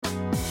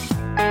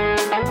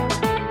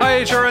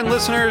HRN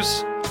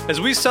listeners.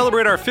 As we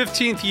celebrate our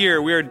 15th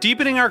year, we are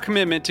deepening our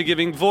commitment to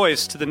giving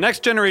voice to the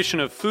next generation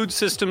of food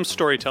systems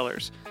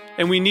storytellers,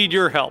 and we need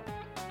your help.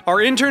 Our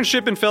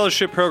internship and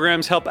fellowship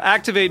programs help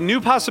activate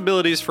new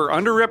possibilities for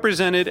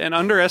underrepresented and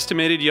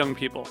underestimated young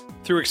people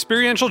through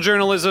experiential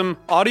journalism,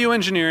 audio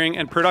engineering,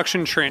 and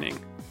production training.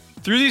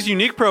 Through these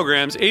unique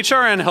programs,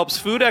 HRN helps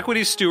food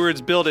equity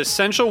stewards build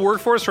essential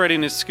workforce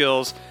readiness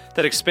skills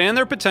that expand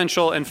their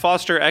potential and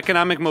foster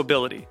economic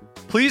mobility.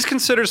 Please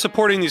consider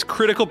supporting these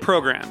critical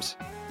programs.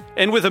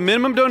 And with a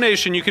minimum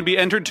donation, you can be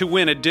entered to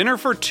win a dinner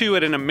for two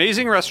at an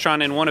amazing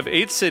restaurant in one of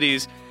 8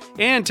 cities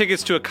and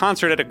tickets to a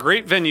concert at a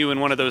great venue in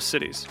one of those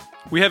cities.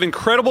 We have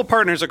incredible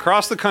partners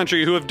across the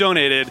country who have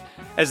donated,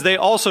 as they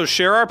also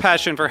share our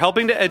passion for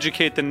helping to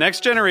educate the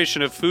next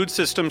generation of food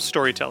systems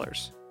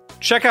storytellers.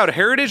 Check out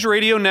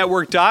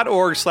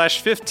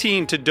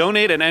heritageradionetwork.org/15 to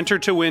donate and enter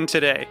to win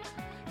today.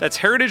 That's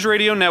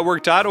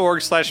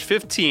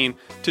heritageradionetwork.org/15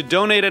 to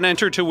donate and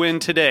enter to win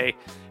today.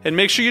 And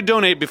make sure you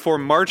donate before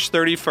March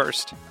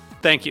 31st.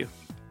 Thank you.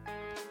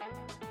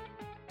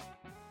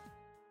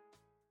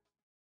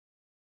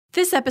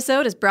 This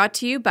episode is brought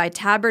to you by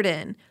Tabard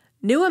Inn,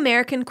 new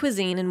American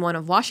cuisine in one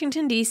of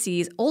Washington,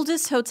 D.C.'s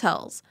oldest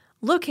hotels,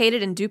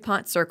 located in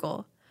DuPont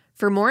Circle.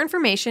 For more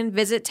information,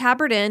 visit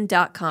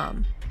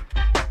tabardinn.com.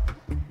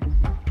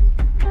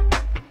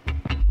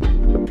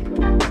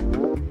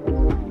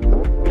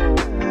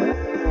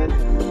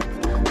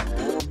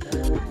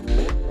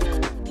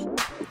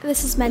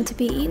 This is Meant to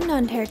Be Eaten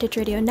on Heritage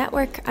Radio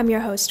Network. I'm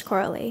your host,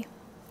 Coralie.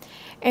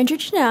 Andrew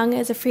Genung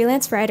is a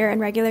freelance writer and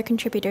regular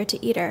contributor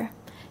to Eater.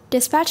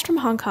 Dispatched from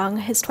Hong Kong,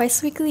 his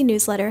twice-weekly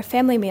newsletter,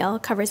 Family Meal,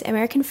 covers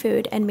American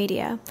food and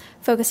media,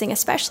 focusing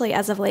especially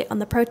as of late on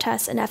the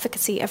protests and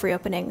efficacy of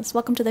reopenings.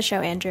 Welcome to the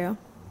show, Andrew.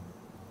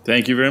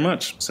 Thank you very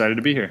much. Excited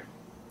to be here.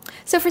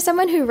 So for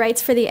someone who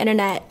writes for the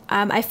internet,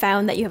 I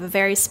found that you have a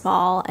very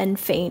small and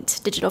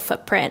faint digital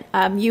footprint.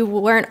 You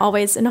weren't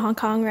always in Hong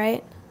Kong,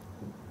 right?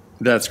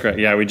 That's correct.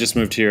 Yeah, we just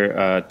moved here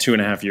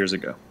 2.5 years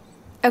ago.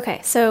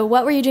 Okay, so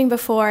what were you doing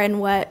before, and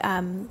what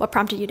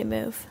prompted you to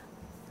move?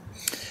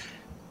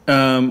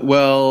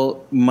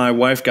 Well, my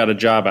wife got a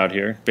job out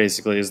here,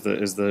 basically, is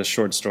the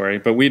short story.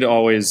 But we'd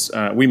always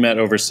we met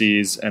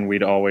overseas, and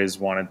we'd always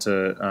wanted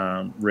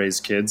to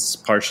raise kids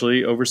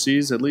partially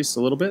overseas, at least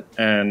a little bit.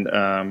 And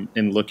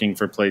in looking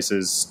for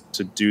places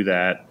to do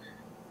that,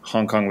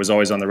 Hong Kong was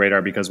always on the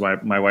radar because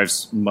my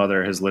wife's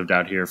mother has lived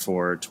out here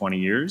for 20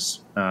 years.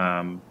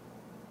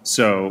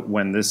 So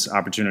when this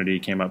opportunity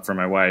came up for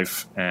my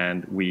wife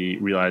and we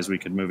realized we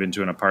could move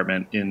into an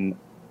apartment in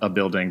a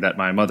building that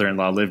my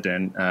mother-in-law lived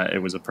in, it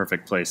was a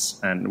perfect place.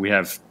 And we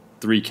have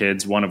 3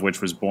 kids, one of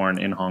which was born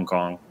in Hong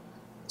Kong.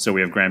 So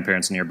we have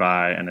grandparents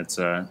nearby, and it's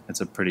a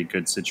pretty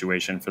good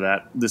situation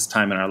for this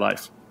time in our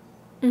life.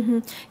 Mm-hmm.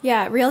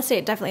 Yeah, real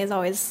estate definitely is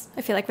always,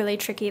 I feel like, really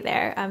tricky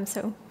there.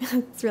 So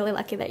it's really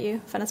lucky that you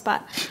found a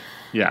spot.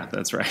 Yeah,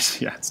 that's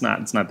right. Yeah, it's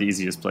not the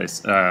easiest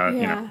place.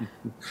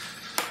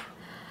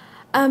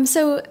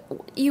 So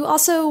you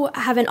also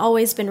haven't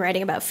always been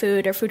writing about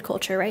food or food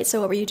culture, right? So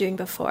what were you doing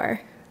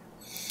before?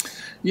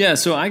 Yeah,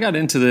 so I got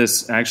into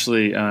this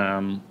actually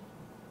from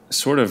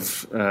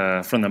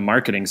the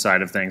marketing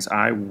side of things.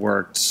 I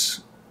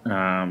worked,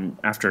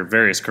 after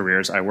various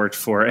careers, I worked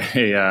for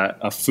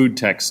a food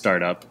tech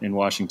startup in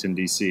Washington,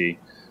 D.C.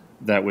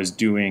 that was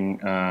doing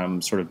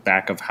sort of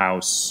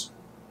back-of-house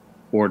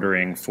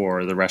ordering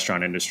for the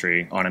restaurant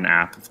industry on an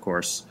app, of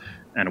course,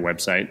 and a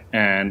website.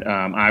 And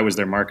I was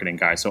their marketing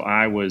guy. So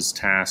I was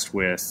tasked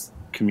with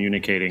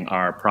communicating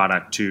our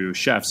product to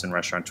chefs and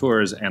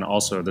restaurateurs and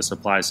also the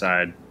supply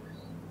side.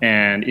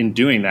 And in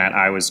doing that,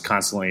 I was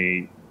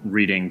constantly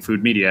reading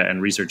food media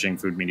and researching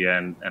food media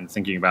and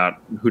thinking about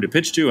who to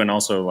pitch to and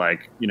also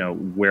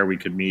where we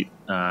could meet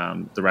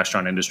the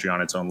restaurant industry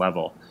on its own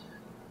level.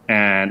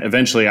 And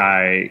eventually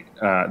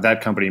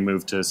that company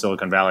moved to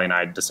Silicon Valley, and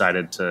I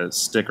decided to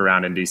stick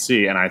around in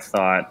DC. And I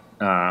thought,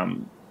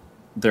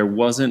 there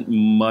wasn't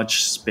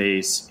much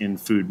space in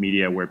food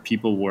media where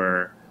people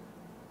were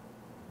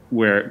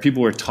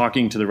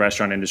talking to the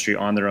restaurant industry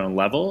on their own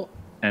level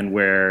and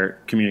where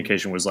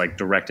communication was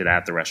directed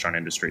at the restaurant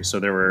industry.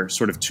 So there were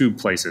sort of 2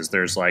 places.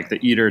 There's the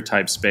Eater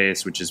type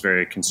space, which is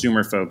very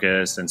consumer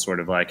focused and sort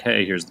of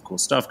hey, here's the cool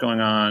stuff going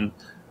on,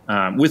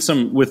 with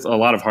a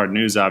lot of hard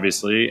news,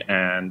 obviously,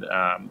 and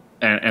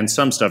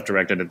some stuff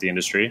directed at the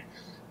industry.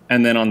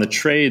 And then on the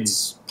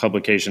trades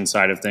publication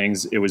side of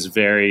things, it was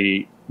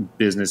very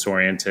business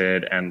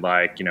oriented and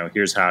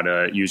here's how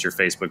to use your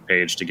Facebook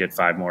page to get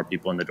 5 more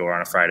people in the door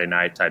on a Friday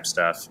night type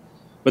stuff.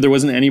 But there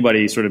wasn't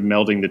anybody sort of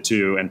melding the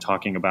two and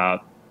talking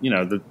about,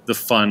 the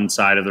fun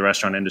side of the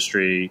restaurant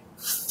industry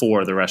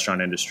for the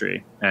restaurant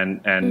industry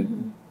and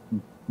mm-hmm.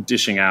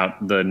 dishing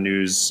out the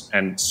news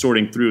and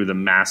sorting through the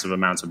massive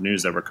amounts of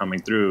news that were coming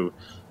through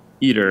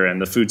Eater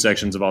and the food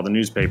sections of all the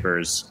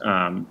newspapers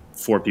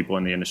for people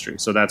in the industry.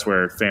 So that's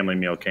where Family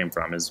Meal came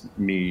from, is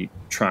me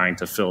trying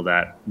to fill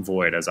that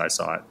void as I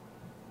saw it.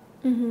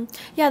 Mm-hmm.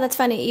 Yeah, that's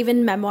funny.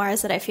 Even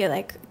memoirs that I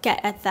feel get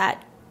at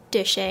that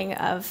dishing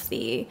of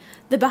the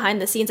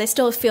behind the scenes, I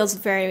still feels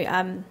very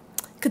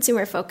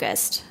consumer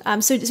focused.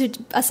 So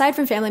aside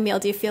from Family Meal,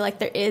 do you feel like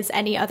there is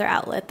any other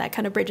outlet that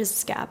kind of bridges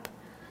this gap?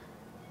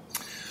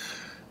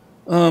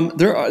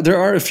 There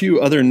are a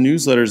few other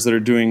newsletters that are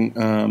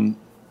doing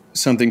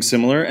something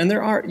similar, and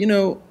there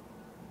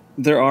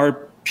are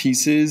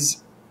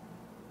pieces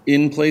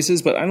in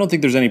places, but I don't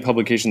think there's any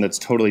publication that's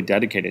totally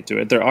dedicated to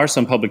it. There are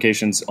some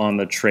publications on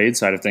the trade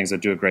side of things that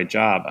do a great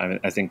job.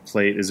 I think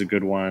Plate is a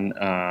good one,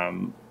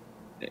 and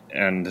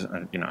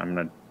I'm going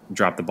to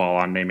drop the ball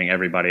on naming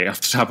everybody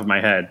off the top of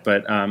my head,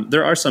 but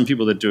there are some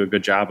people that do a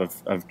good job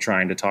of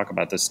trying to talk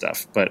about this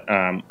stuff. But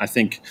I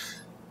think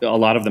a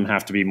lot of them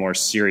have to be more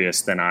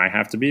serious than I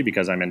have to be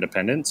because I'm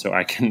independent. So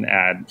I can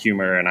add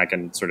humor and I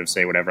can sort of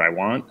say whatever I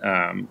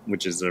want,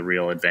 which is a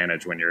real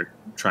advantage when you're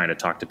trying to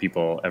talk to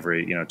people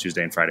every,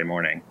 Tuesday and Friday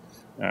morning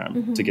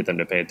to get them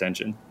to pay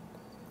attention.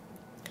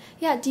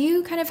 Yeah. Do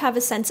you kind of have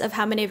a sense of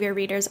how many of your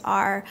readers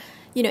are,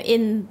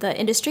 in the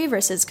industry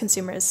versus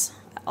consumers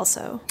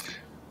also?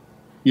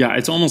 Yeah,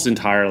 it's almost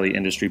entirely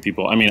industry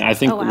people. I mean, I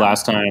think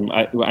last time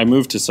I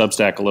moved to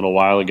Substack a little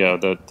while ago,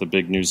 the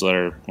big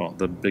newsletter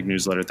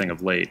thing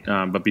of late.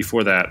 But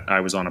before that, I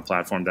was on a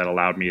platform that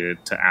allowed me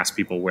to ask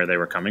people where they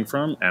were coming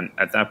from. And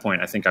at that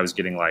point, I think I was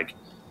getting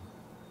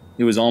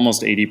it was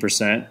almost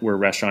 80% were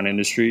restaurant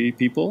industry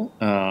people.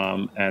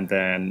 And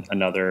then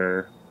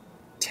another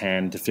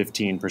 10 to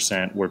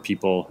 15% were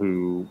people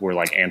who were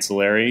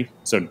ancillary.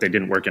 So they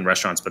didn't work in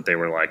restaurants, but they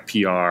were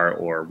PR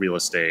or real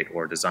estate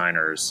or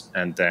designers.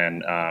 And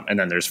then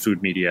there's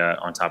food media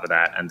on top of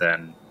that. And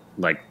then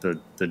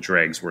the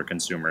dregs were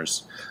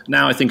consumers.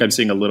 Now I think I'm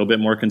seeing a little bit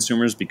more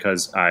consumers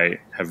because I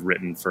have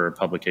written for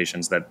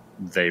publications that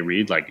they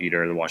read, like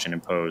Eater, the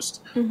Washington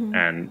Post. Mm-hmm.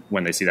 And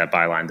when they see that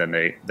byline, then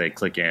they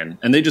click in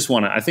and they just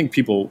want to, I think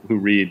people who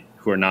read,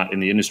 who are not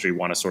in the industry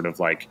want to sort of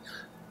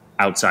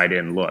outside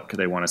in look.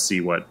 They want to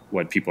see what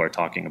people are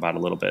talking about a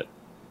little bit.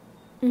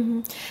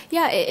 Mm-hmm.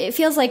 Yeah, it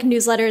feels like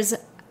newsletters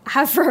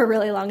have for a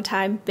really long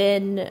time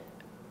been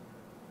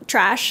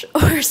trash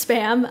or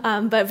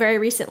spam, but very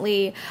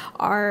recently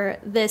are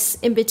this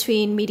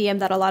in-between medium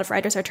that a lot of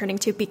writers are turning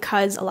to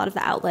because a lot of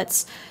the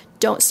outlets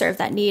don't serve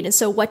that need. And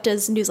so what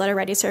does Newsletter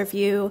Ready serve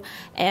you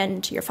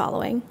and your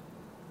following?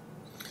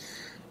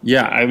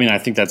 Yeah, I mean, I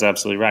think that's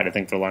absolutely right. I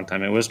think for a long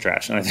time it was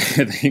trash, and I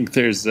think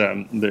there's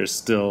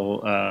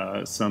still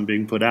some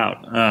being put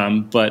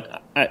out.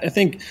 But I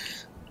think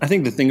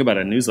the thing about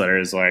a newsletter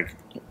is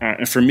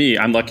for me,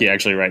 I'm lucky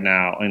actually right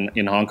now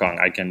in Hong Kong.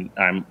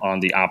 I'm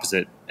on the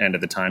opposite end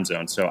of the time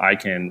zone, so I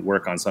can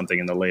work on something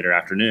in the later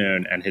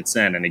afternoon and hit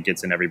send, and it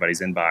gets in everybody's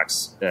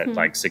inbox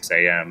at 6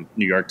 a.m.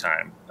 New York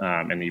time,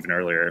 and even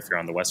earlier if you're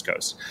on the West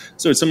Coast.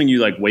 So it's something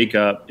you wake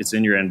up, it's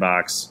in your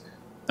inbox.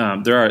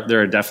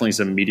 There are definitely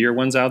some meatier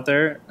ones out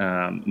there.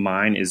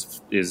 Mine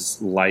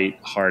is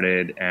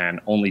light-hearted and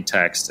only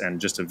text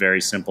and just a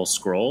very simple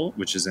scroll,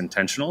 which is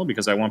intentional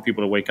because I want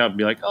people to wake up and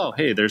be like, oh,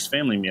 hey, there's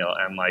Family Meal,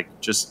 and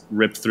just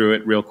rip through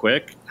it real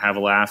quick, have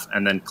a laugh,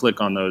 and then click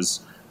on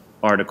those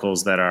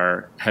articles that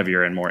are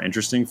heavier and more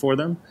interesting for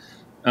them.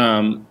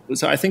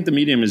 So I think the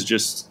medium is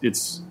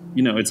it's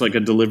like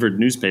a delivered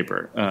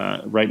newspaper.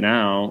 Right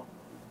now,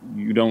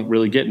 you don't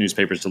really get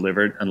newspapers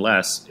delivered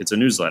unless it's a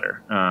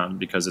newsletter,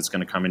 because it's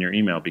going to come in your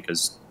email,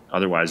 because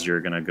otherwise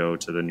you're going to go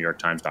to the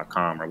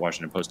NewYorkTimes.com or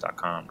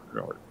WashingtonPost.com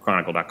or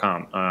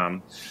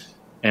Chronicle.com.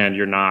 And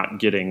you're not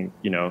getting,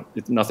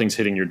 nothing's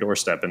hitting your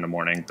doorstep in the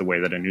morning the way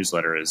that a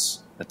newsletter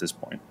is at this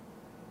point.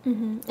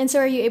 Mm-hmm. And so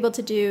are you able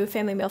to do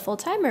Family Meal full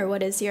time, or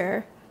what is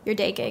your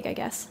day gig, I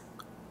guess?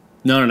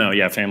 No.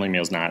 Yeah, Family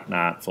Meal's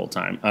not full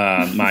time.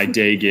 My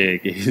day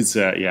gig is,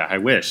 I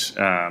wish.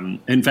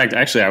 In fact,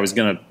 actually, I was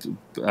going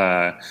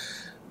to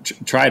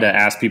try to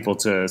ask people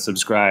to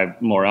subscribe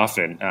more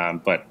often,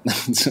 but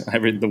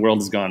the world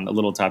has gone a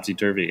little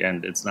topsy-turvy,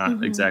 and it's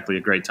not exactly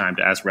a great time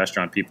to ask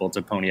restaurant people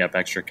to pony up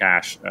extra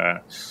cash.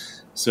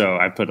 So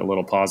I put a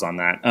little pause on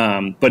that.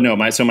 But no,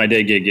 my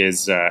day gig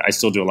is I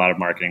still do a lot of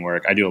marketing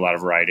work. I do a lot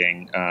of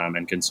writing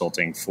and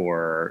consulting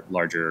for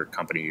larger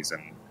companies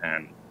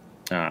and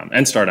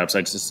startups.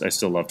 I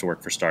still love to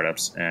work for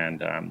startups,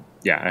 and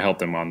I help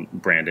them on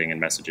branding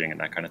and messaging and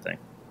that kind of thing.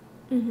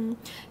 Mm-hmm.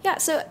 Yeah.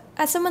 So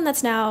as someone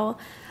that's now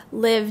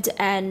lived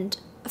and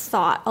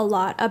thought a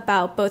lot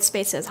about both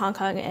spaces, Hong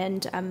Kong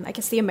and I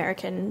guess the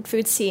American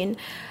food scene,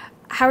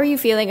 how are you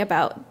feeling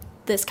about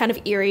this kind of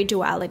eerie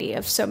duality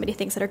of so many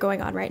things that are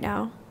going on right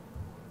now?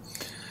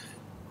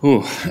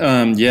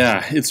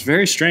 It's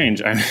very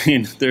strange. I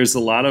mean, there's a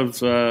lot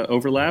of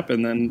overlap,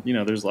 and then,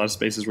 there's a lot of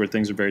spaces where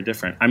things are very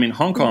different. I mean,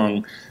 Hong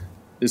Kong,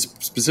 is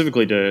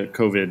specifically to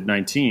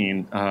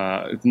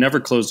COVID-19, never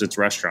closed its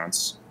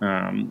restaurants,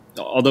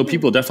 although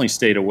people definitely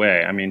stayed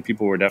away. I mean,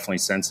 people were definitely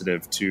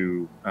sensitive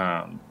to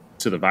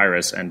the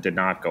virus and did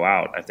not go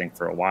out, I think,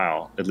 for a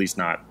while, at least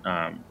not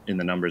in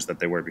the numbers that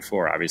they were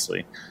before,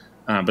 obviously.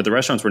 But the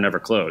restaurants were never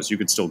closed. You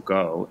could still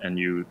go,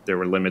 and there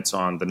were limits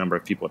on the number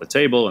of people at a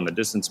table and the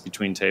distance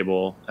between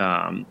table,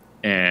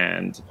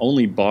 and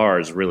only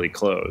bars really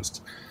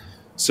closed.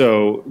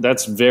 So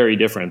that's very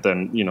different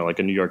than, like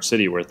a New York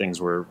City where things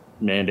were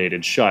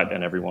mandated shut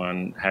and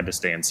everyone had to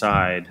stay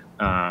inside.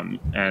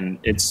 And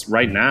it's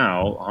right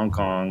now, Hong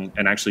Kong,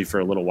 and actually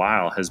for a little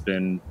while, has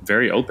been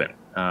very open.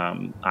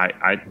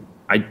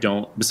 I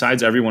don't,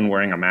 besides everyone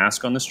wearing a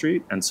mask on the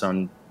street and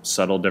some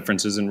subtle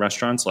differences in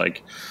restaurants,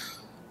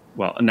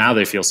 well, now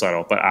they feel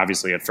subtle, but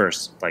obviously at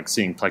first,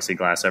 seeing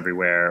plexiglass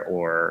everywhere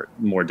or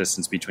more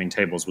distance between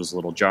tables was a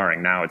little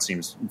jarring. Now it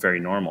seems very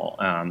normal.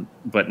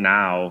 But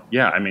now,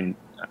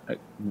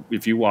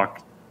 if you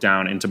walk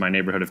down into my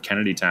neighborhood of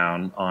Kennedy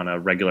Town on a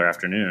regular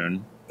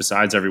afternoon,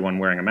 besides everyone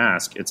wearing a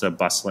mask, it's a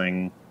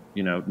bustling,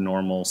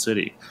 normal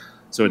city.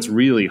 So it's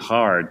really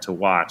hard to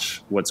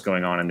watch what's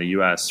going on in the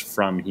U.S.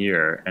 from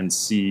here and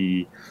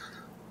see,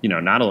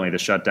 not only the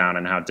shutdown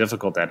and how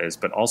difficult that is,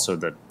 but also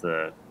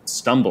the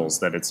stumbles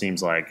that it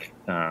seems like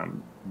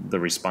the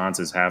response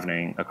is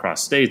happening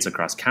across states,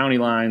 across county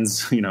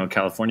lines,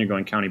 California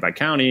going county by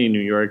county,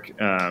 New York,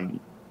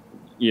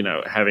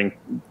 having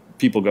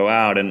people go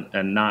out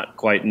and not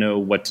quite know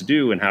what to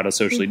do and how to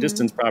socially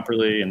distance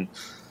properly. And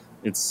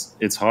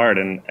it's hard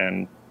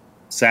and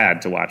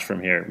sad to watch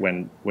from here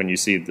when you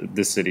see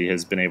this city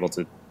has been able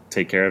to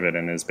take care of it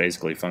and is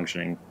basically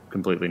functioning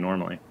completely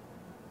normally.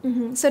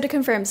 Mm-hmm. So to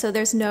confirm, so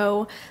there's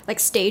no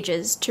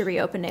stages to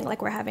reopening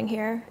like we're having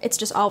here. It's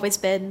just always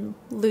been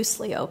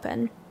loosely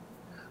open.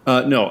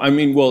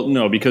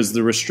 No, because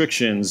the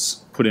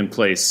restrictions put in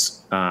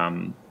place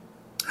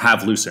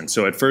have loosened.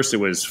 So at first it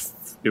was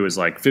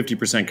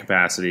 50%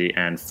 capacity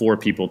and 4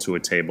 people to a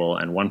table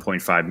and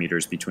 1.5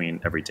 meters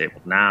between every table.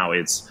 Now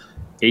it's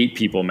 8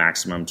 people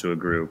maximum to a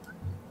group.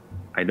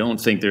 I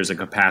don't think there's a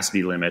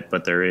capacity limit,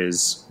 but there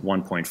is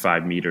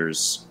 1.5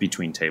 meters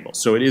between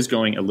tables. So it is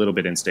going a little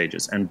bit in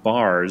stages. And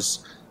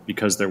bars,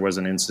 because there was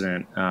an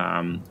incident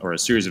or a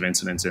series of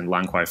incidents in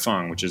Lan Kwai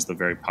Fong, which is the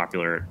very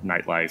popular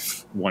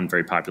nightlife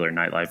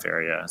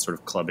area, sort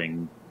of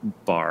clubbing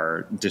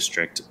bar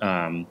district.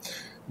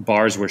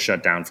 Bars were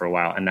shut down for a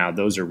while, and now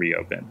those are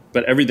reopened.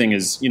 But everything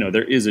is,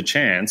 there is a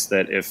chance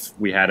that if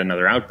we had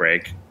another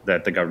outbreak,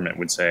 that the government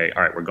would say,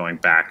 all right, we're going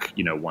back,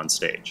 one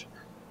stage.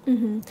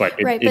 Mm-hmm. But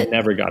it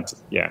never got to,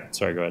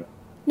 sorry, go ahead.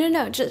 No,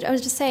 I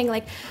was just saying,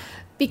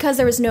 because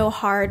there was no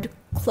hard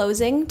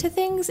closing to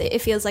things,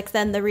 it feels like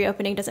then the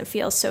reopening doesn't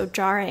feel so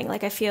jarring.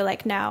 I feel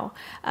like now,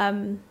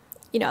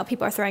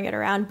 people are throwing it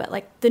around, but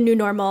the new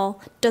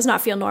normal does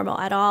not feel normal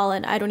at all.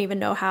 And I don't even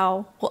know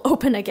how we'll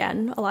open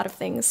again a lot of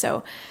things.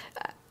 So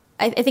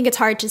I think it's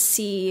hard to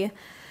see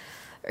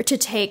or to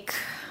take,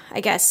 I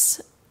guess,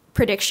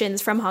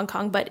 predictions from Hong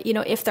Kong. But,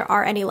 if there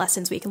are any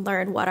lessons we can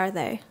learn, what are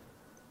they?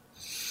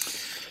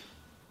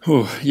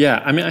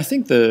 I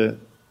think the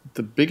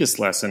biggest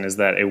lesson is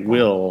that it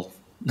will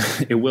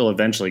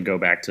eventually go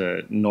back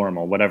to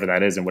normal, whatever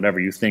that is, and whatever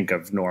you think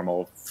of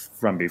normal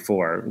from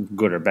before,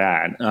 good or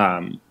bad.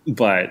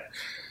 But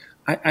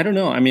I don't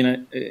know.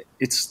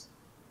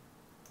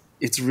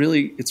 It's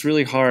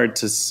really hard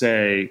to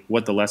say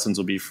what the lessons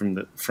will be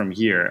from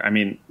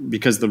here.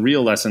 Because the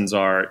real lessons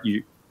are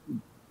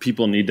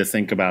people need to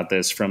think about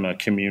this from a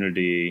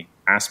community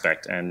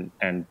aspect and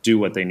do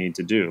what they need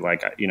to do.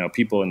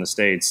 People in the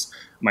States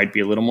might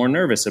be a little more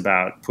nervous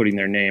about putting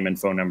their name and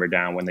phone number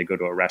down when they go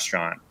to a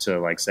restaurant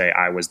to say,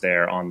 I was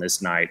there on this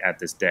night at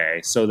this day,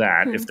 so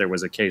that if there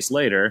was a case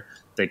later,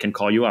 they can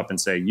call you up and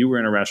say, you were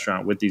in a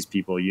restaurant with these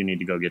people, you need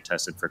to go get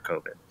tested for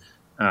COVID.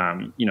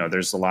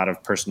 There's a lot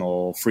of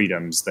personal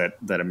freedoms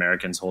that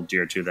Americans hold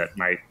dear to that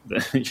might,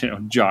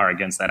 jar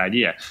against that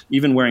idea.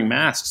 Even wearing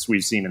masks,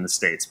 we've seen in the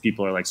States,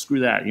 people are like, screw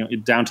that,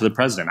 down to the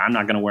president. I'm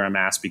not going to wear a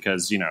mask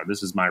because,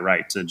 this is my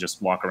right to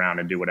just walk around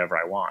and do whatever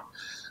I want.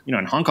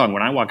 In Hong Kong,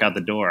 when I walk out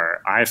the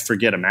door, I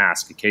forget a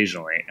mask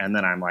occasionally. And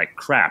then I'm like,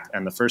 crap.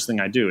 And the first thing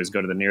I do is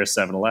go to the nearest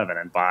 7-Eleven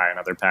and buy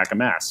another pack of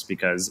masks,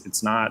 because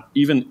it's not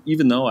even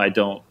though I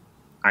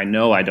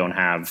know I don't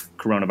have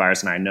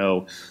coronavirus, and I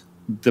know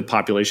the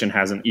population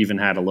hasn't even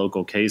had a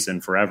local case in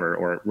forever,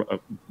 or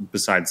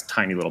besides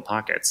tiny little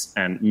pockets.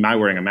 And my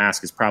wearing a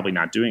mask is probably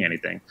not doing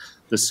anything.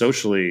 The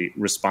socially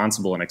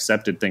responsible and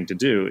accepted thing to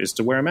do is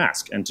to wear a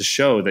mask and to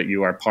show that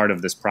you are part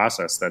of this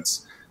process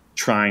that's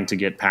trying to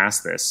get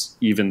past this,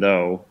 even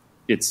though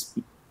it's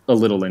a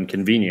little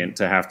inconvenient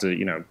to have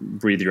to,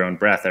 breathe your own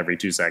breath every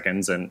 2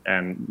 seconds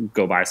and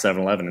go buy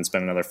 7-Eleven and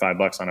spend another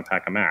 $5 on a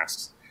pack of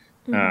masks.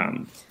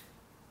 Mm-hmm.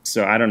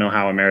 So I don't know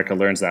how America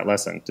learns that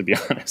lesson, to be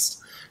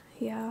honest.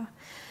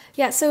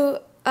 Yeah.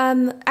 So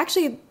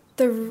actually,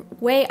 the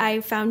way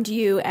I found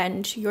you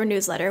and your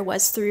newsletter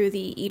was through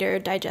the Eater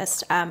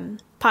Digest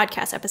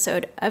podcast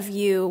episode of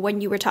you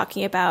when you were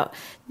talking about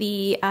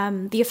the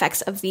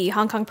effects of the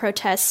Hong Kong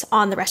protests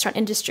on the restaurant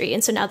industry.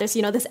 And so now there's,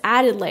 this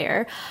added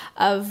layer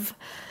of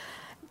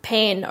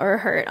pain or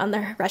hurt on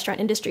the restaurant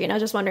industry. And I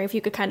was just wondering if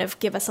you could kind of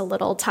give us a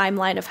little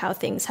timeline of how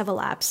things have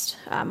elapsed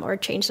or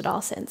changed at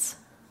all since.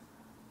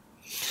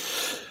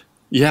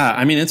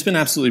 Yeah, it's been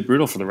absolutely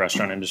brutal for the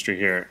restaurant industry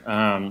here.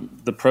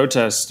 The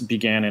protest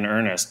began in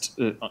earnest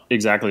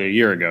exactly a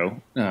year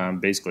ago,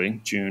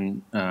 basically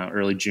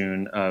early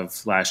June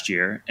of last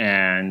year.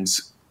 And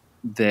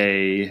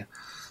they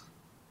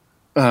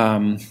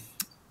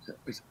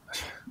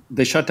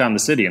they shut down the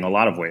city in a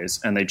lot of ways,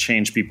 and they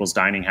changed people's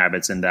dining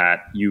habits in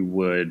that you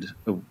would,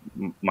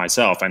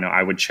 myself, I know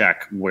I would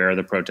check where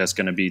the protest's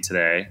going to be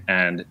today.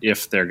 And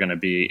if they're going to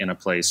be in a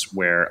place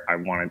where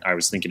I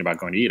was thinking about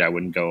going to eat, I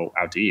wouldn't go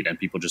out to eat, and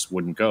people just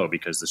wouldn't go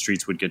because the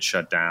streets would get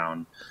shut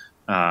down.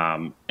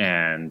 And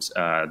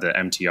the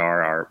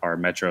MTR, our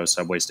metro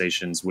subway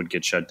stations would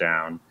get shut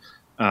down.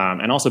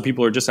 And also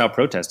people are just out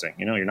protesting.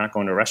 You're not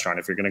going to a restaurant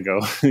if you're going to go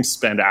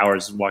spend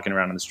hours walking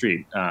around on the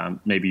street.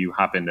 Maybe you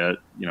hop into,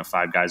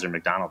 Five Guys or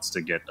McDonald's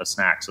to get a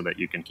snack so that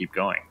you can keep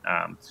going.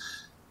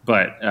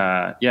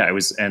 It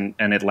was, and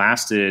it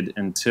lasted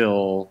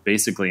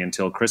basically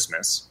until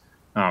Christmas.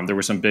 There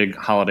were some big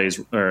holidays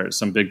or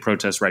some big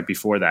protests right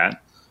before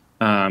that.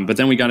 But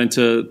then we got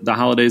into the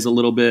holidays a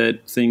little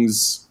bit.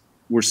 Things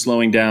were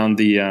slowing down.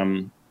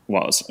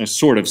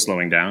 Sort of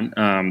slowing down.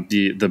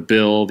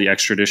 The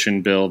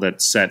extradition bill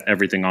that set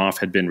everything off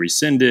had been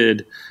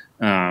rescinded.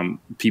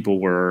 People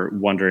were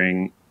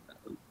wondering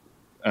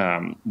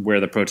where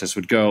the protests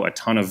would go. A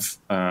ton of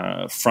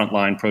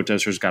frontline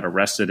protesters got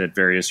arrested at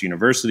various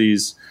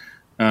universities.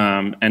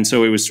 And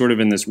so it was sort of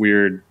in this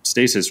weird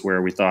stasis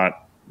where we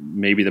thought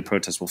maybe the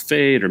protests will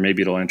fade or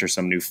maybe it'll enter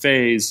some new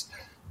phase.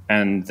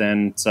 And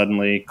then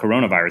suddenly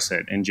coronavirus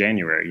hit in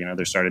January.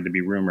 There started to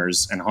be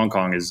rumors, and Hong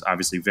Kong is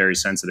obviously very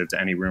sensitive to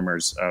any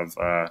rumors of,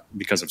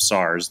 because of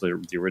SARS, the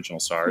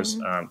original SARS,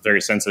 very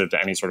sensitive to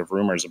any sort of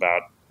rumors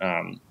about,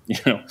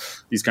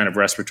 these kind of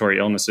respiratory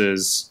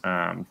illnesses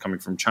coming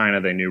from China.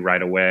 They knew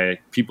right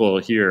away. People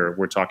here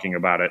were talking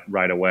about it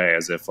right away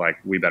as if like,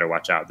 we better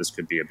watch out. This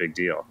could be a big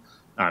deal.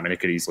 And it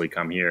could easily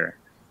come here.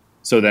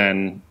 So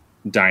then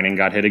dining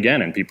got hit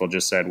again, and people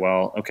just said,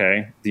 well,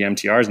 okay, the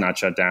MTR is not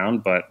shut down,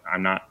 but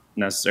I'm not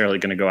necessarily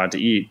going to go out to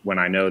eat when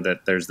I know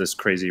that there's this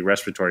crazy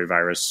respiratory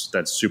virus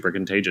that's super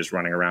contagious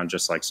running around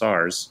just like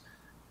SARS.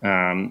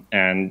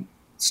 And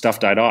stuff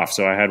died off.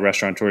 So I had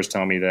restaurateurs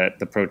tell me that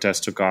the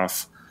protest took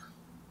off,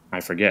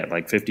 I forget,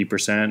 like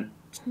 50%,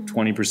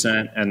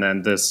 20%. And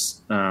then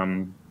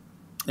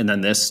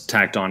this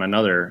tacked on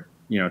another,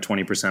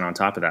 20% on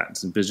top of that.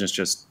 So business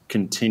just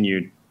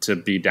continued to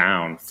be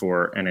down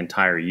for an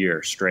entire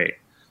year straight.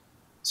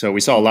 So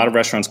we saw a lot of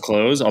restaurants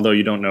close, although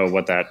you don't know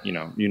what that,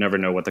 you never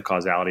know what the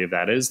causality of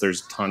that is.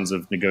 There's tons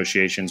of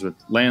negotiations with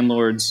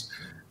landlords.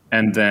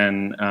 And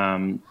then,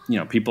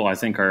 people I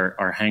think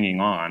are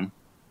hanging on,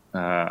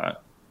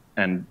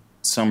 and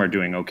some are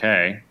doing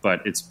okay,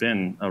 but it's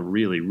been a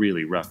really,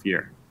 really rough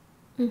year.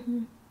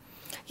 Mm-hmm.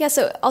 Yeah.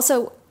 So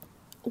also,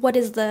 what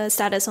is the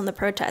status on the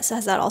protests?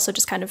 Has that also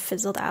just kind of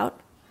fizzled out?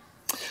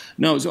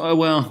 No.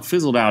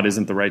 Fizzled out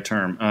isn't the right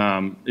term.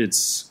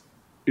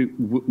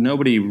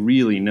 Nobody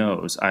really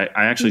knows. I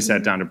actually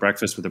sat down to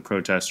breakfast with a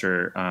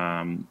protester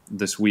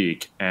this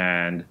week,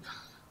 and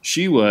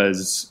she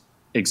was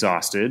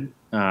exhausted,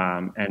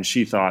 and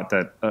she thought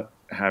that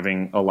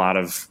having a lot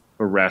of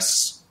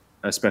arrests,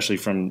 especially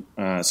from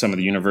some of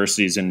the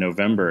universities in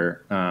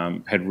November,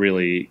 had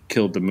really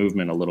killed the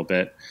movement a little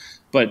bit.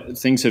 But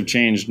things have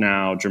changed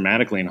now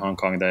dramatically in Hong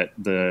Kong, that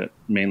the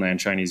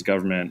mainland Chinese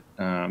government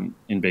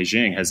in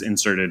Beijing has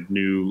inserted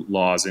new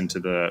laws into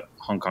the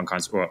Hong Kong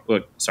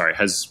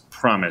has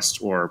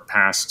promised or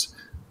passed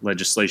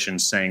legislation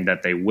saying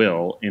that they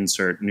will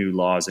insert new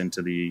laws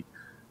into the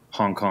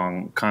Hong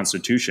Kong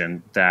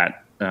Constitution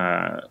that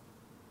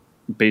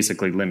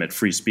basically limit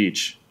free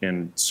speech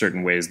in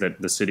certain ways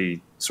that the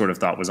city sort of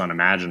thought was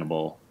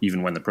unimaginable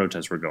even when the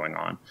protests were going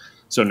on.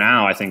 So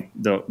now I think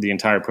the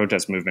entire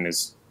protest movement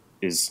is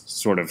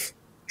sort of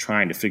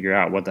trying to figure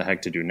out what the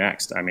heck to do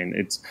next. I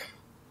mean,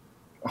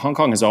 Hong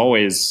Kong has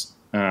always,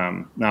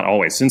 not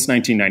always, since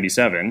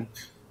 1997,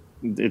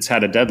 it's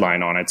had a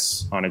deadline on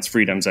its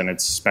freedoms and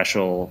its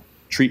special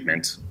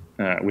treatment,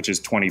 which is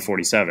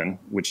 2047,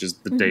 which is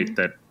the date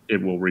that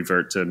it will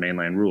revert to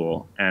mainland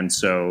rule. And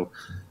so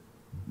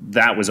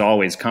that was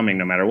always coming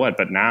no matter what.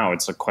 But now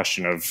it's a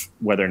question of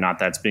whether or not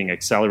that's being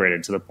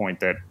accelerated to the point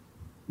that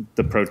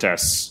the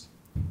protests,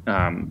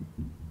 there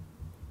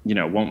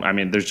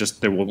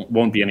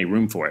won't be any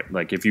room for it.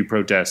 Like if you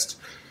protest,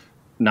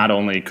 not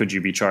only could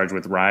you be charged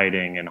with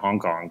rioting in Hong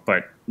Kong,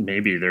 but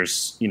maybe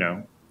there's,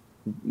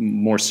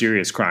 more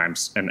serious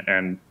crimes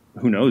and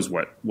who knows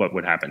what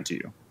would happen to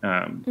you.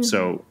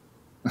 So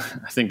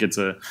I think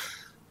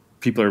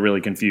people are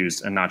really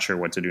confused and not sure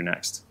what to do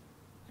next.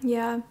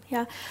 Yeah.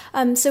 Yeah.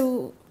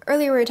 So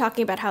earlier we were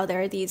talking about how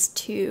there are these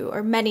two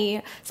or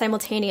many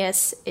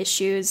simultaneous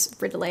issues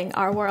riddling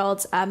our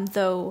world,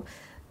 though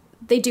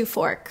they do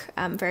fork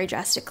very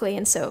drastically.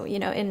 And so,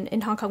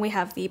 in Hong Kong, we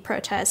have the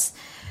protests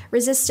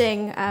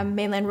resisting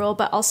mainland rule,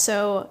 but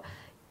also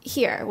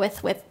here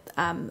with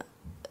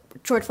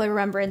George Floyd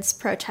Remembrance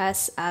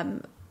protests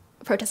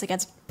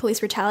against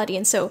police brutality.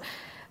 And so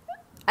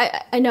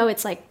I know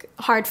it's like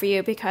hard for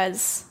you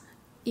because,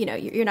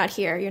 you're not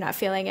here, you're not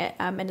feeling it.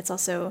 And it's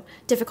also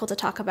difficult to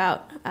talk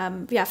about,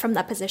 from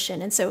that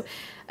position. And so,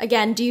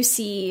 again, do you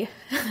see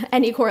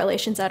any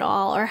correlations at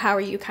all, or how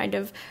are you kind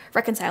of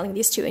reconciling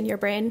these two in your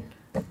brain?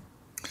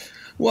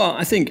 Well,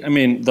 I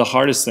mean, the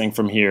hardest thing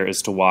from here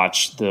is to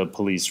watch the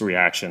police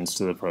reactions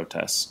to the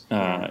protests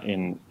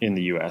in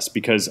the U.S.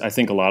 because I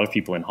think a lot of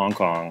people in Hong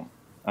Kong,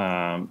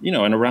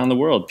 and around the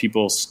world,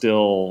 people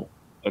still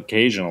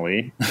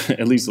occasionally,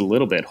 at least a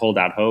little bit, hold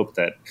out hope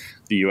that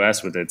the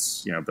U.S. with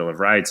its Bill of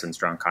Rights and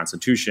strong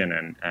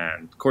Constitution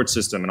and court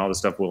system and all this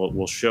stuff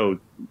will show.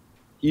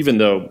 Even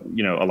though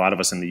a lot of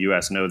us in the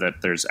U.S. know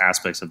that there's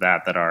aspects of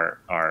that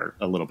are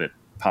a little bit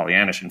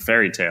Pollyannish and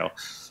fairy tale.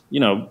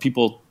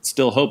 People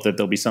still hope that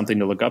there'll be something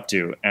to look up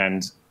to.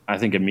 And I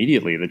think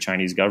immediately the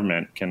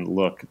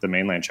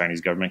mainland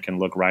Chinese government can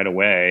look right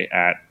away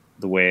at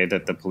the way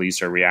that the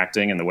police are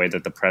reacting and the way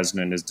that the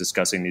president is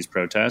discussing these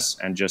protests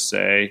and just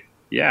say,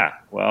 yeah,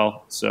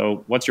 well,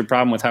 so what's your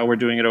problem with how we're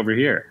doing it over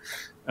here?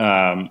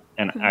 And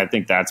I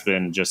think that's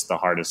been just the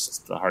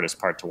hardest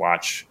part to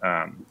watch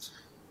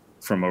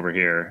from over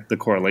here. The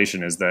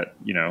correlation is that,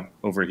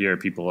 over here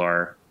people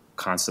are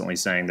constantly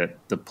saying that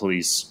the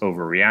police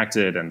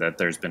overreacted and that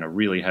there's been a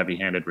really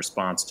heavy-handed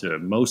response to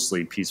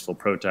mostly peaceful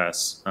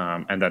protests,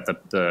 and that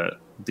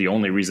the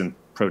only reason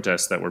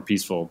protests that were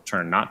peaceful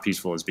turned not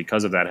peaceful is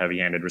because of that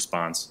heavy-handed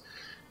response.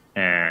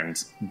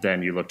 And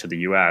then you look to the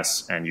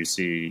U.S. and you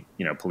see,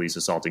 police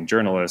assaulting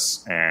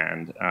journalists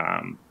and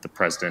the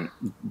president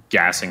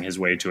gassing his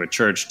way to a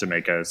church to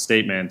make a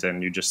statement,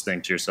 and you just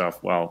think to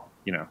yourself, well,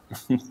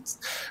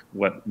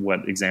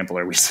 what example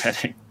are we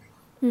setting?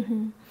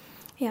 Mm-hmm.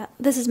 Yeah,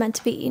 this is meant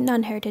to be Eaten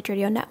on Heritage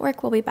Radio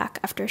Network. We'll be back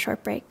after a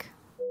short break.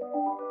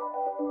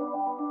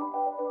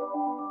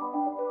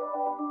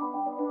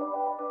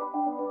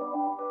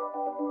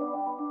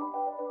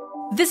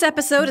 This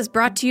episode is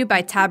brought to you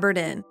by Tabard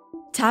Inn.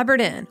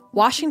 Tabard Inn,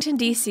 Washington,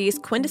 D.C.'s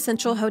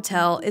quintessential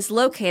hotel, is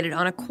located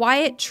on a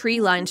quiet,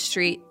 tree-lined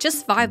street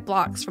just 5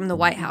 blocks from the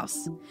White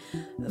House.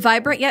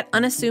 Vibrant yet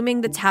unassuming,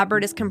 the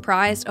Tabard is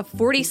comprised of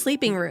 40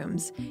 sleeping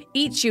rooms,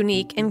 each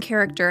unique in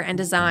character and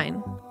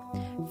design.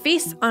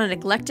 Feast on an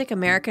eclectic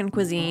American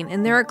cuisine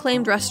in their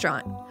acclaimed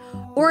restaurant,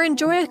 or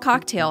enjoy a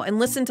cocktail and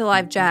listen to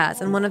live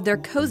jazz in one of their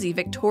cozy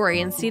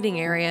Victorian seating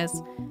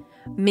areas.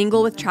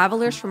 Mingle with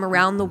travelers from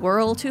around the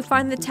world who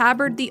find the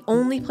Tabard the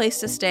only place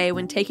to stay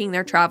when taking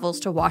their travels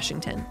to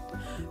Washington.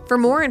 For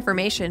more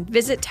information,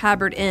 visit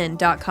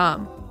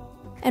tabardinn.com.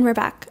 And we're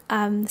back.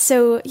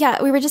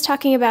 We were just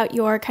talking about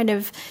your kind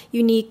of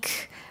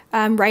unique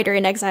writer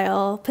in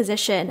exile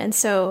position. And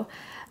so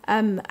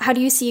how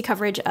do you see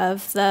coverage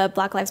of the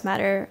Black Lives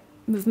Matter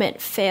movement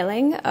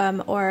failing?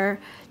 Or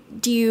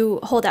do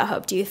you hold out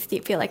hope? Do you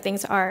feel like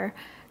things are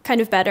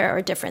kind of better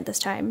or different this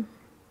time?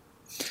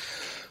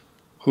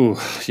 Ooh,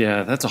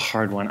 yeah, that's a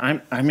hard one.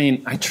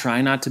 I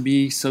try not to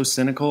be so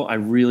cynical. I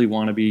really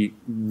want to be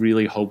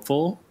really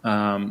hopeful.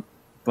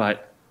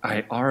 But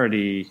I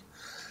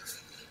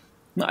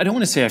don't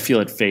want to say I feel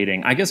it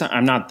fading. I guess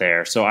I'm not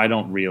there, so I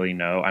don't really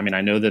know. I mean,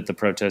 I know that the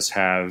protests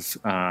have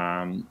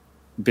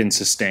been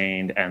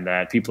sustained and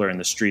that people are in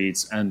the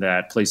streets and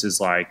that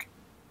places like,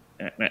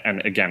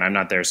 and again, I'm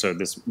not there, so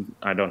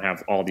I don't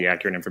have all the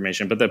accurate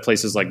information, but that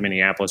places like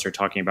Minneapolis are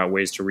talking about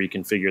ways to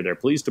reconfigure their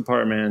police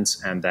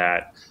departments and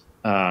that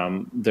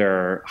there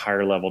are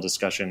higher level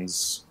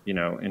discussions,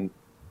 in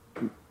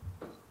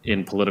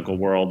political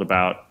world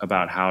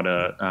about how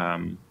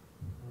to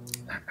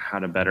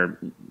better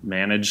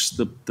manage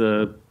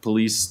the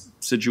police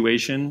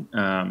situation.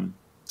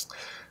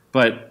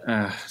 But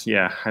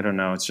I don't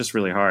know. It's just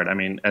really hard. I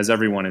mean, as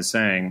everyone is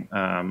saying,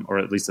 or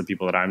at least the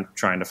people that I'm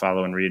trying to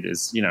follow and read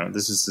is,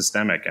 this is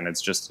systemic and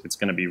it's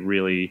going to be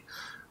really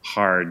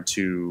hard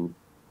to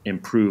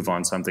improve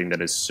on something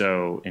that is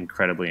so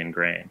incredibly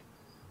ingrained.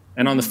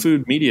 And on the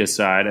food media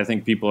side, I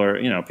think people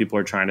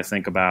are trying to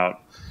think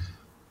about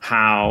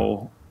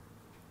how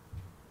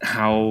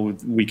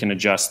we can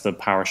adjust the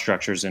power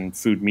structures in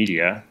food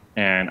media.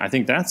 And I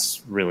think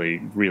that's really,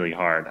 really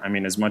hard. I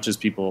mean, as much as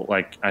people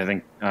I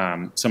think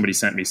somebody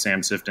sent me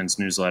Sam Sifton's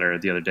newsletter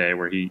the other day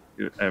where he,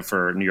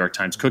 for New York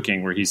Times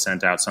Cooking, where he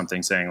sent out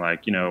something saying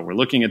we're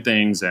looking at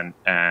things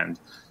and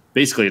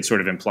basically it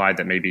sort of implied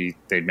that maybe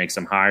they'd make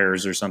some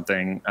hires or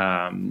something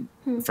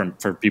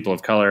for people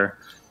of color.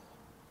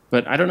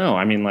 But I don't know.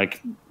 I mean,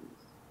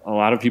 a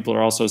lot of people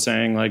are also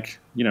saying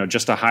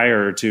just a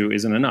hire or two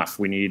isn't enough.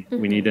 We need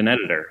an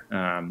editor.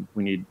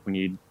 We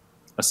need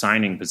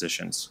assigning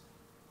positions.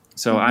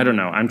 So I don't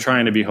know. I'm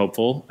trying to be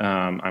hopeful.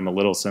 I'm a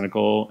little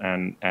cynical,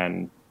 and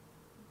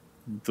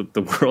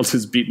the world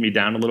has beaten me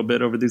down a little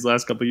bit over these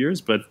last couple of years.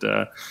 But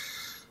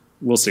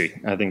we'll see.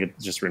 I think it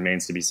just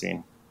remains to be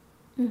seen.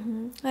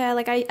 Mm-hmm.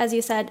 Yeah, as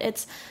you said,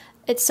 it's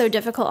so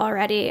difficult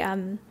already.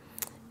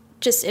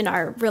 Just in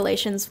our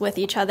relations with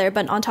each other.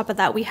 But on top of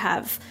that, we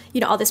have,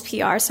 all this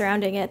PR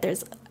surrounding it.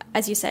 There's,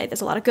 as you say,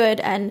 there's a lot of good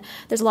and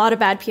there's a lot of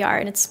bad PR,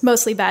 and it's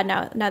mostly bad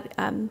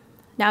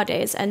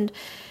nowadays. And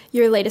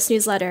your latest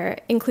newsletter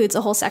includes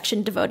a whole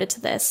section devoted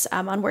to this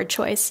on word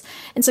choice.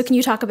 And so can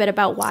you talk a bit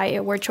about why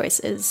word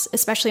choice is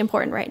especially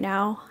important right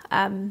now?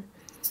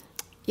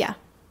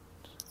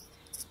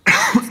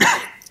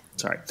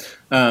 Sorry.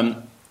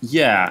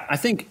 Yeah, I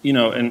think,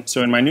 and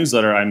so in my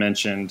newsletter, I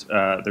mentioned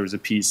there was a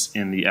piece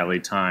in the LA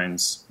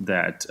Times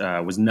that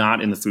was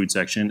not in the food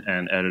section,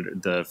 and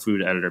the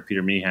food editor,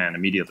 Peter Meehan,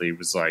 immediately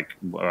was like,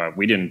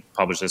 we didn't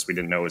publish this, we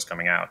didn't know it was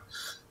coming out.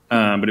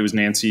 But it was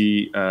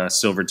Nancy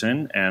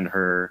Silverton and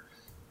her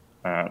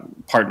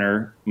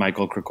partner,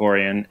 Michael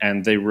Krikorian,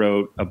 and they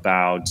wrote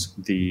about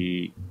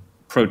the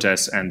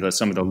protests and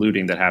some of the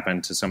looting that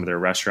happened to some of their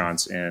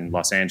restaurants in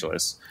Los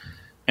Angeles.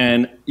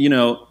 And,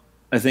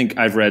 I think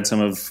I've read some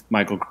of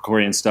Michael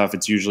Krikorian's stuff.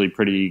 It's usually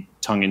pretty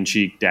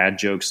tongue-in-cheek dad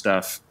joke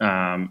stuff.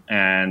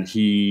 And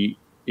he,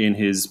 in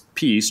his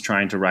piece,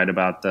 trying to write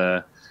about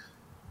the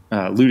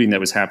looting that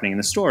was happening in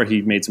the store,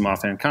 he made some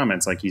offhand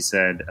comments. Like he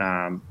said,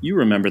 you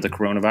remember the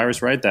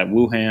coronavirus, right? That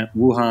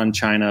Wuhan,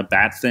 China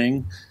bat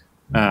thing.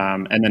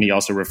 And then he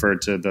also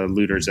referred to the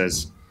looters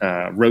as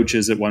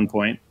roaches at one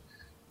point.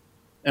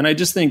 And I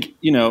just think,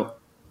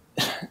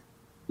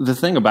 the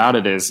thing about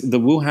it is the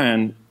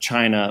Wuhan,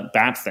 China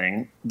bat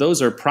thing,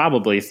 those are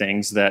probably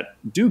things that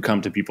do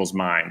come to people's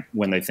mind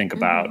when they think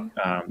about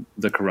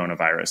the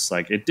coronavirus.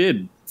 Like, it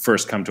did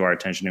first come to our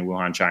attention in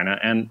Wuhan, China,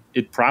 and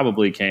it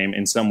probably came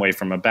in some way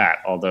from a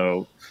bat,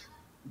 although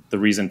the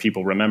reason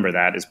people remember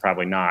that is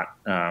probably not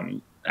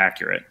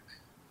accurate.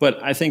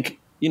 But I think,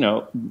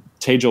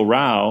 Tejal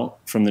Rao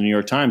from the New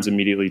York Times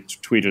immediately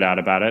tweeted out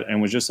about it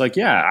and was just like,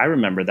 yeah, I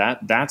remember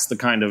that. That's the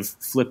kind of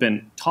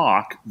flippant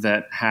talk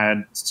that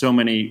had so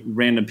many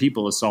random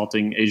people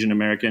assaulting Asian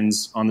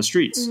Americans on the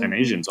streets and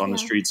Asians on the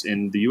streets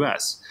in the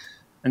U.S.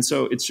 And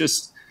so it's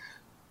just,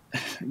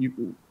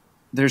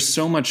 there's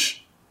so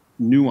much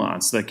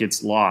nuance that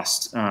gets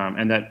lost,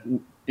 and that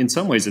in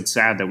some ways it's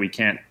sad that we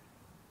can't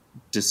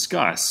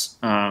discuss.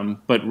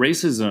 But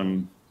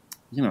racism,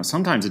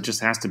 sometimes it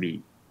just has to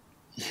be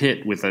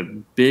hit with a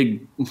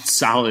big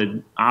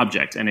solid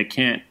object, and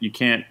you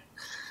can't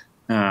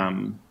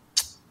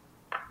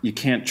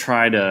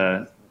try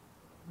to,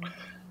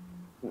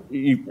 I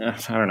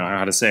don't know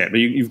how to say it, but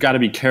you've got to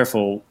be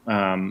careful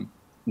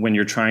when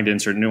you're trying to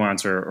insert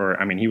nuance, or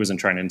I mean, he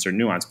wasn't trying to insert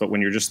nuance, but when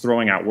you're just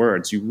throwing out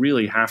words, you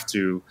really have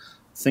to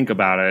think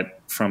about it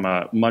from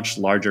a much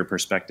larger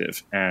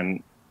perspective.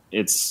 And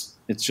it's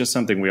just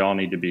something we all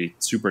need to be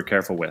super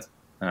careful with,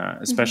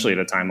 especially at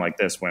a time like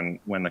this when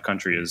the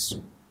country is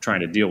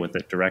trying to deal with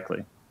it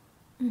directly.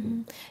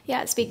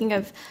 Yeah, speaking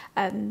of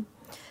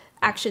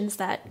actions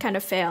that kind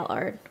of fail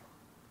to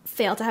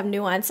have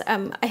nuance,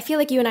 I feel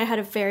like you and I had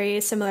a very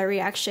similar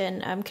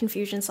reaction,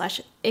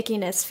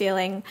 confusion/ickiness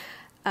feeling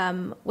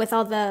with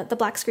all the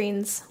black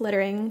screens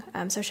littering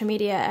social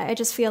media. I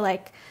just feel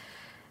like,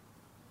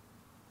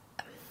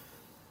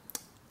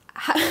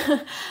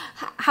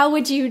 how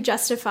would you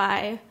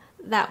justify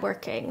that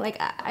working? Like,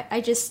 I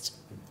just...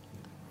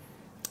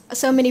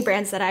 so many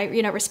brands that I,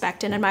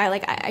 respect and admire,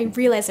 like, I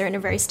realize they're in a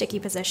very sticky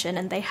position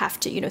and they have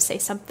to, say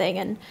something,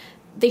 and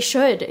they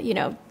should,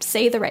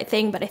 say the right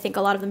thing, but I think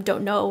a lot of them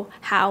don't know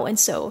how, and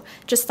so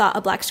just thought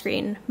a black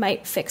screen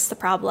might fix the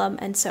problem.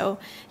 And so,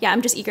 yeah,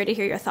 I'm just eager to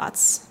hear your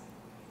thoughts.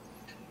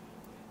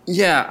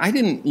 Yeah, I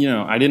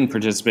didn't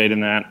participate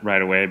in that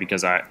right away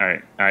because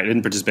I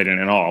didn't participate in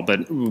it at all.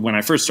 But when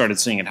I first started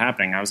seeing it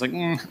happening, I was like,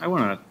 I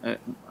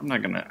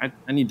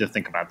need to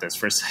think about this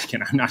for a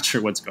second. I'm not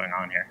sure what's going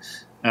on here.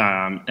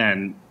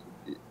 And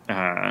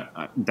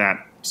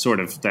that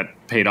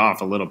paid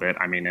off a little bit.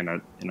 I mean, in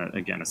a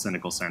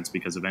cynical sense,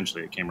 because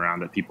eventually it came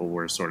around that people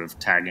were sort of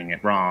tagging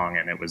it wrong,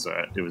 and it was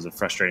a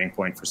frustrating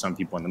point for some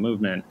people in the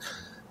movement.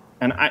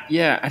 And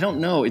I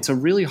don't know. It's a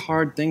really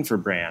hard thing for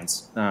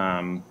brands.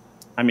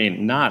 I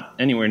mean, not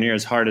anywhere near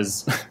as hard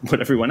as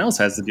what everyone else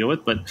has to deal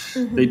with, but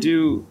they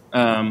do.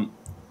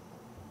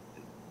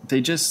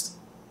 They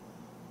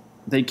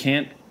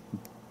can't.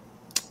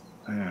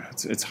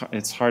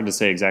 It's hard to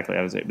say exactly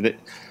how to say it, but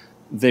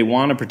they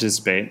want to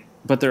participate,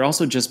 but they're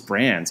also just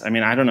brands. I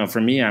mean, I don't know.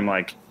 For me, I'm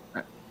like,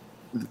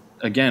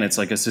 again, it's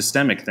like a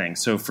systemic thing.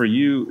 So for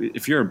you,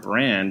 if you're a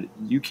brand,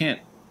 you can't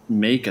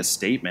make a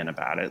statement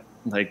about it.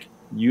 Like,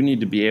 you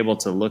need to be able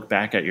to look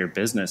back at your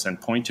business and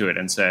point to it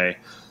and say,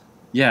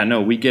 yeah,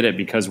 no, we get it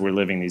because we're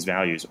living these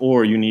values.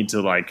 Or you need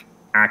to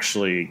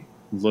actually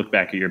look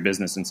back at your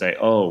business and say,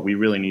 oh, we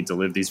really need to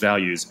live these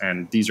values,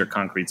 and these are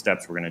concrete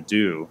steps we're going to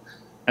do.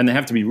 And they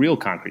have to be real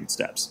concrete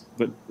steps.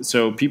 But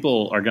so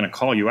people are going to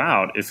call you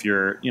out if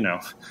you're,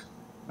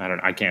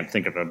 I can't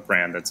think of a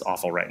brand that's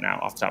awful right now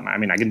off the top of my, I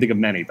mean, I can think of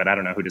many, but I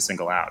don't know who to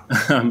single out.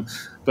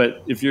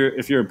 But if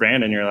you're a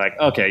brand and you're like,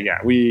 okay, yeah,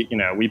 we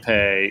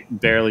pay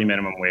barely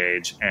minimum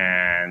wage,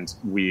 and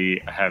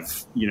we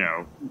have,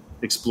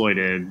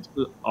 exploited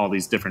all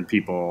these different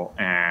people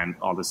and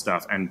all this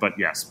stuff. But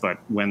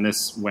when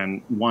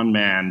one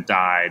man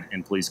died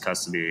in police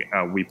custody,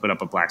 we put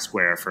up a black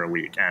square for a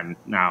week, and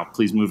now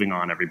please, moving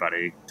on,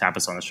 everybody, tap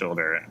us on the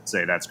shoulder and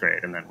say that's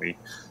great. And then we,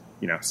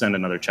 send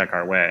another check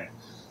our way.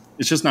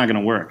 It's just not going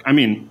to work. I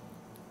mean,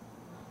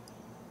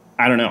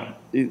 I don't know.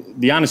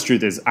 The honest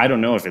truth is, I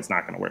don't know if it's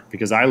not going to work,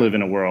 because I live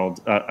in a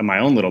world, my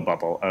own little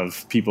bubble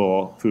of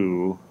people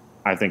who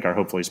I think are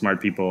hopefully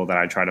smart people that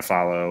I try to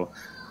follow.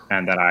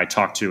 and that I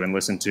talk to and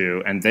listen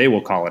to, and they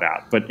will call it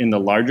out. But in the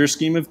larger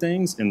scheme of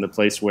things, in the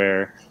place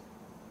where,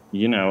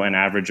 an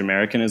average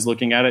American is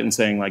looking at it and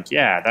saying like,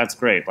 yeah, that's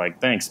great.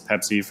 Like, thanks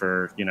Pepsi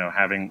for,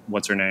 having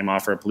what's her name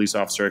offer a police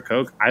officer a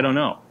Coke. I don't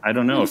know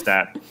if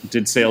that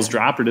did sales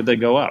drop or did they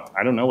go up?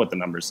 I don't know what the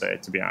numbers say,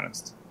 to be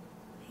honest.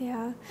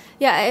 Yeah.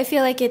 I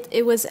feel like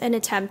it was an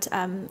attempt,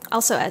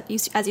 also,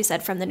 as you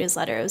said from the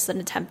newsletter, it was an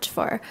attempt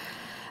for,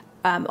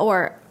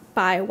 or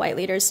by white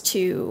leaders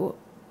to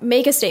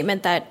make a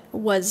statement that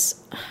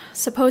was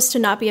supposed to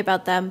not be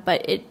about them,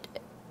 but it,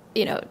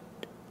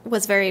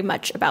 was very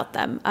much about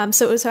them.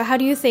 So how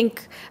do you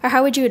think, or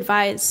how would you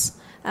advise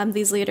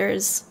these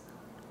leaders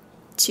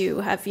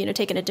to have,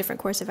 taken a different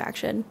course of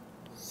action?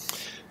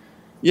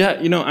 Yeah,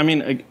 I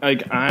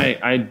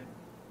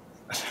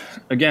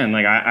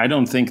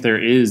don't think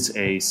there is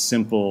a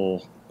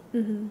simple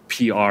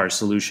PR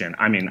solution.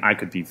 I mean, I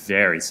could be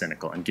very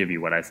cynical and give you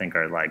what I think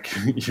are like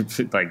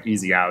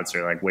easy outs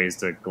or like ways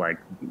to like,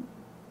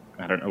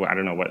 I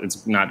don't know what,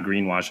 it's not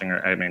greenwashing,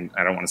 or I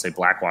don't want to say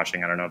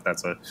blackwashing. I don't know if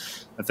that's a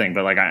thing,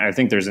 but like, I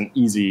think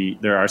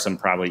there are some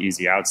probably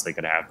easy outs they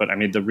could have. But I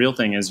mean, the real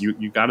thing is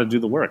you got to do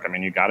the work. I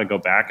mean, you got to go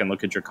back and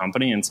look at your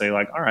company and say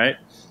like, all right,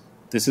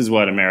 this is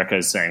what America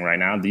is saying right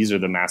now. These are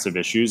the massive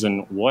issues,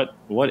 and what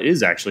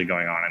is actually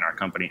going on in our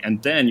company.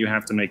 And then you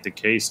have to make the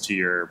case to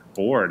your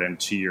board and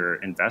to your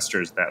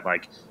investors that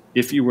like,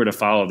 if you were to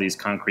follow these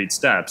concrete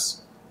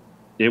steps,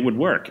 it would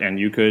work, and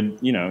you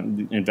could,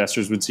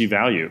 investors would see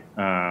value.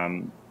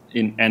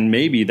 And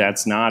maybe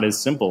that's not as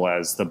simple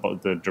as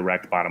the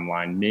direct bottom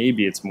line.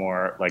 Maybe it's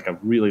more like a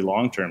really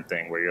long-term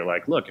thing where you're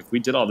like, look, if we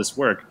did all this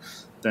work,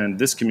 then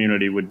this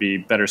community would be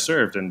better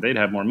served and they'd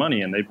have more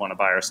money and they'd want to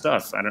buy our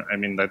stuff.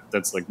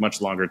 That's like much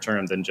longer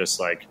term than just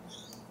like,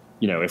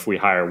 if we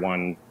hire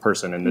one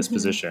person in this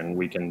position,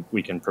 we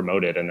can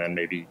promote it and then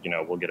maybe,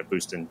 we'll get a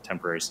boost in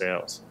temporary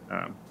sales.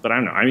 But I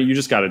don't know. I mean, you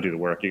just got to do the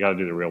work. You got to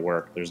do the real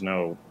work. There's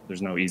no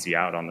easy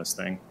out on this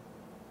thing.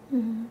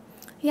 Mm-hmm.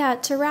 Yeah.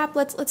 To wrap,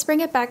 let's bring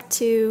it back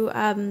to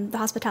the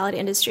hospitality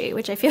industry,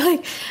 which I feel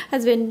like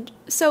has been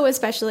so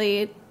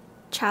especially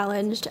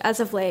challenged as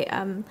of late.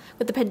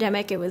 With the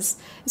pandemic, it's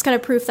kind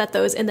of proof that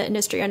those in the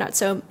industry are not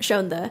so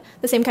shown the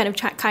same kind of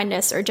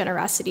kindness or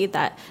generosity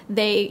that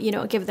they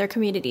give their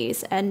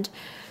communities. And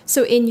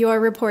so in your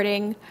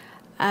reporting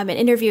and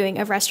interviewing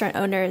of restaurant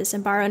owners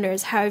and bar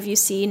owners, how have you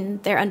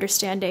seen their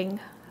understanding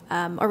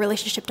or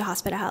relationship to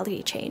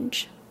hospitality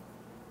change?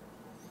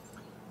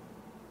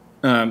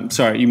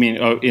 Sorry, you mean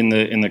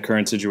in the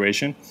current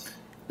situation?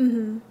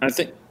 Mm-hmm.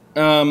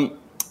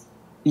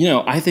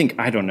 I think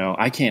I don't know.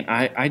 I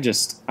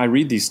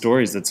read these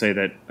stories that say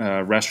that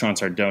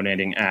restaurants are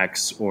donating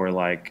X or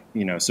like,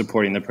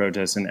 supporting the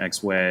protests in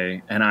X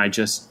way. And I'm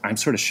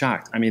sort of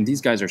shocked. I mean, these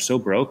guys are so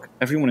broke.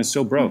 Everyone is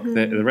so broke.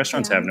 Mm-hmm. The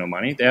restaurants have no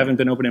money. They haven't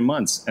been open in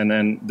months. And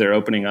then they're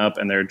opening up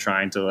and they're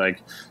trying to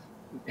like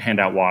hand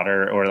out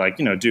water or like,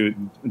 do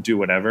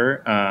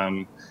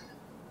whatever.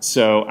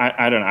 So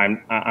I don't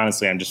know.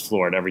 Honestly, I'm just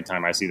floored every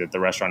time I see that the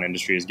restaurant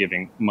industry is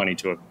giving money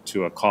to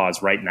a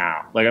cause right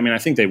now. Like, I mean, I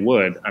think they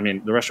would. I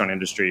mean, the restaurant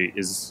industry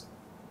is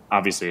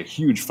obviously a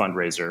huge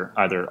fundraiser,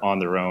 either on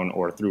their own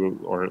or through,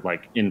 or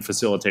like in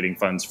facilitating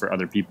funds for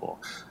other people,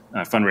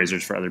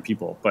 fundraisers for other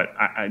people. But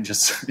it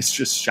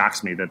just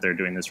shocks me that they're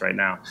doing this right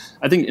now.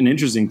 I think an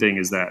interesting thing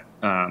is that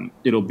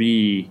it'll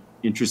be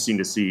interesting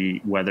to see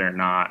whether or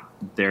not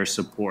their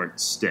support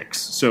sticks.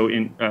 So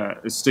it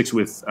sticks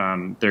with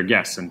their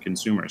guests and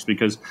consumers,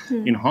 because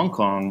in Hong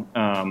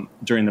Kong,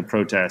 during the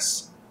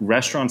protests,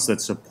 restaurants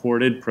that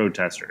supported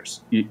protesters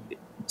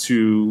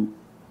to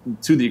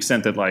the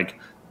extent that like,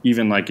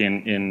 even like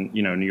in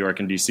New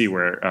York and DC,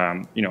 where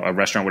a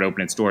restaurant would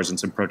open its doors and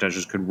some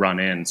protesters could run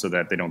in so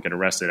that they don't get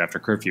arrested after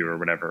curfew or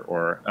whatever,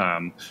 or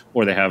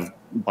they have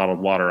bottled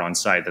water on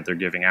site that they're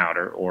giving out,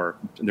 or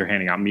they're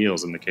handing out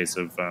meals in the case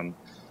of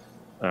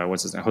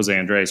what's his name, Jose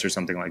Andres or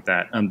something like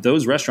that.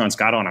 Those restaurants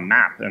got on a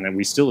map, and then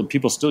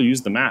people still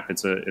use the map.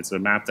 It's a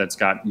map that's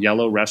got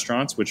yellow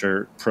restaurants, which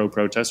are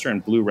pro-protester,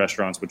 and blue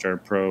restaurants, which are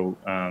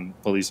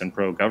pro-police and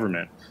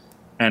pro-government.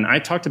 And I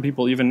talk to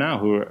people even now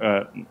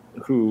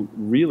who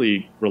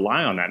really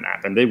rely on that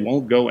map, and they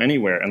won't go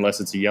anywhere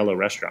unless it's a yellow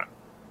restaurant.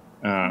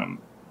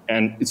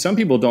 And some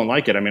people don't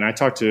like it. I mean, I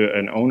talked to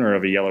an owner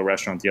of a yellow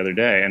restaurant the other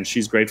day, and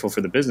she's grateful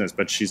for the business,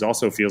 but she's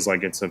also feels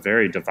like it's a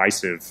very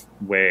divisive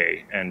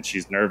way, and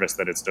she's nervous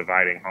that it's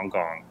dividing Hong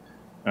Kong,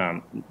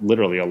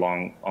 literally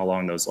along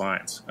those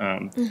lines.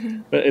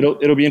 But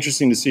it'll be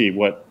interesting to see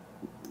what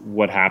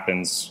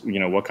happens.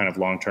 What kind of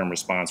long-term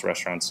response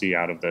restaurants see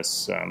out of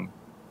this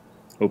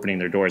opening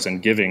their doors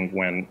and giving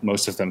when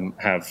most of them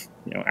have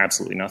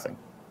absolutely nothing.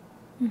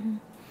 Mm-hmm.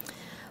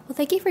 Well,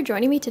 thank you for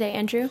joining me today,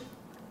 Andrew.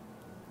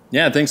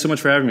 Yeah, thanks so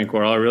much for having me,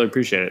 Coral. I really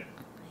appreciate it.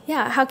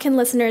 Yeah, how can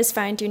listeners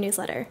find your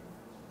newsletter?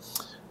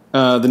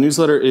 The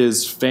newsletter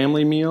is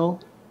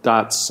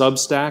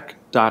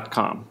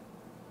familymeal.substack.com.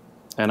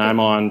 And I'm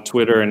on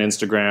Twitter and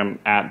Instagram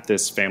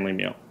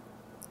 @thisfamilymeal.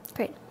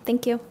 Great.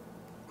 Thank you.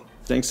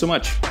 Thanks so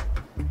much.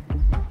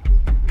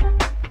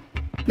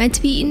 Meant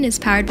to Be Eaten is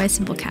powered by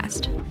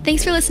Simplecast.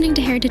 Thanks for listening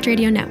to Heritage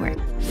Radio Network,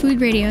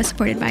 food radio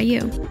supported by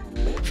you.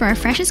 For our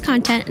freshest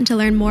content and to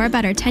learn more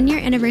about our 10-year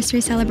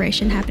anniversary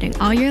celebration happening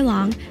all year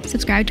long,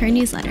 subscribe to our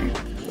newsletter.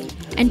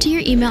 Enter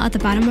your email at the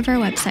bottom of our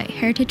website,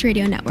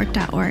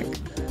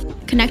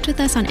 heritageradionetwork.org. Connect with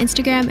us on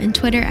Instagram and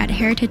Twitter at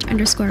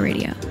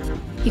heritage_radio.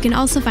 You can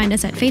also find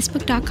us at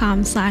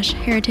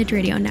facebook.com/Heritage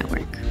Radio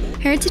Network.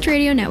 Heritage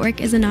Radio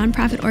Network is a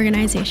nonprofit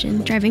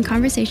organization driving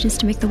conversations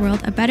to make the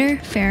world a better,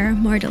 fairer,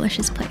 more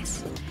delicious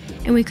place.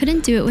 And we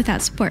couldn't do it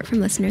without support from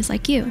listeners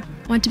like you.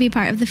 Want to be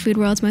part of the food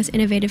world's most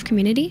innovative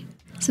community?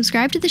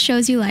 Subscribe to the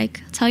shows you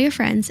like, tell your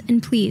friends,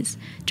 and please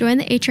join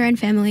the HRN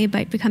family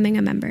by becoming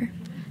a member.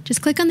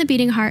 Just click on the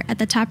beating heart at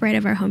the top right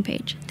of our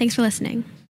homepage. Thanks for listening.